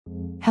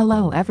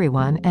Hello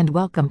everyone and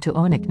welcome to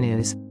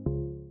OHNICKNEWS.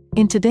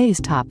 In today's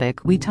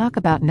topic we talk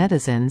about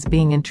netizens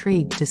being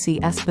intrigued to see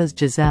aespa's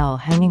Giselle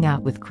hanging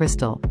out with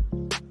Krystal.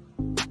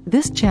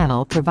 This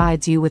channel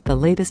provides you with the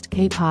latest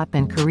K-pop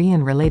and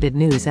Korean related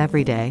news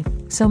every day,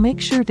 so make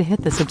sure to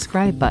hit the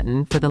subscribe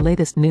button for the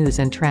latest news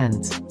and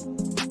trends.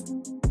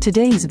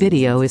 Today's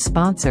video is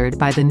sponsored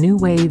by the new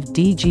wave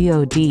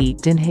DGOD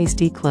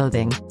Dinhasty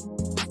Clothing.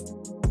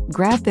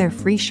 Grab their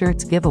free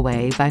shirts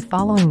giveaway by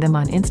following them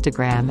on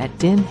Instagram at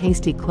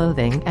Dinhasty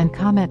Clothing and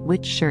comment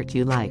which shirt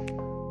you like.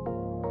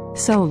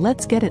 So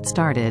let's get it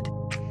started.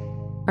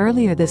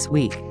 Earlier this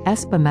week,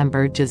 aespa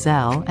member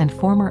Giselle and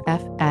former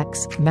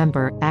FX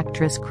member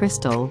actress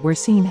Krystal were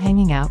seen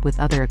hanging out with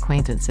other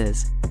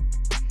acquaintances.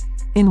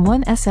 In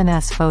one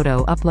SNS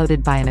photo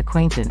uploaded by an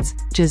acquaintance,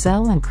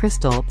 Giselle and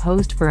Krystal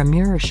posed for a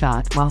mirror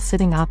shot while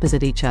sitting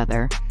opposite each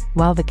other,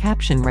 while the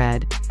caption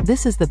read,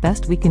 "This is the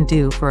best we can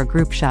do for a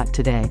group shot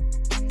today."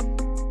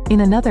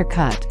 In another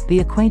cut, the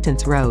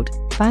acquaintance wrote,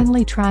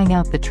 "Finally trying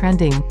out the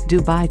trending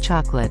Dubai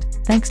chocolate,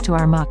 thanks to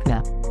our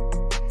makna."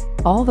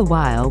 All the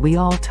while we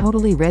all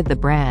totally read the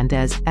brand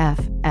as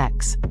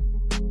FX.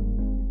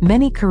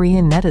 Many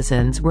Korean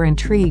netizens were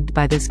intrigued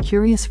by this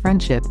curious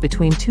friendship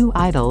between two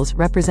idols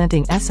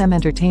representing SM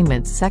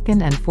Entertainment's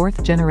second and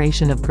fourth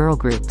generation of girl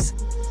groups.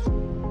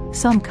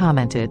 Some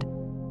commented,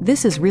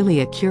 "This is really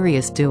a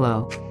curious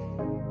duo.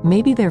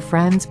 Maybe they're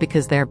friends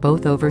because they're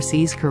both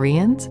overseas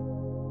Koreans?"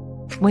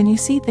 When you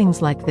see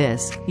things like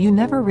this, you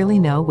never really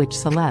know which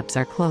celebs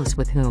are close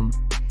with whom.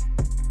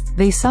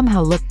 They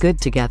somehow look good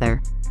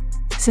together.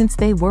 Since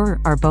they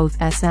are both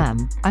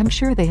SM, I'm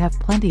sure they have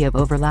plenty of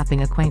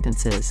overlapping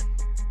acquaintances.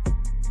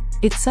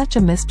 It's such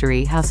a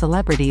mystery how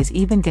celebrities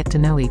even get to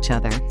know each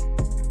other.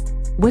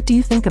 What do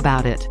you think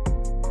about it?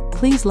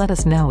 Please let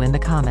us know in the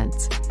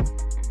comments.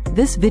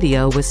 This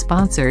video was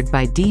sponsored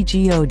by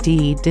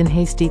DGOD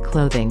Dinhasty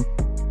Clothing.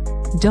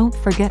 Don't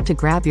forget to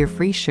grab your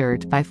free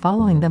shirt by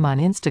following them on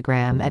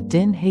Instagram at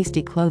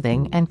Dinhasty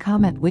Clothing and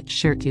comment which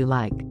shirt you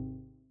like.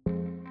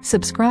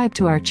 Subscribe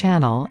to our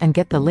channel and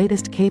get the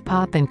latest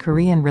K-pop and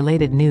Korean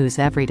related news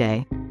every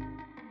day.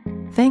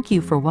 Thank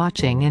you for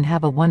watching and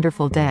have a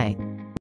wonderful day.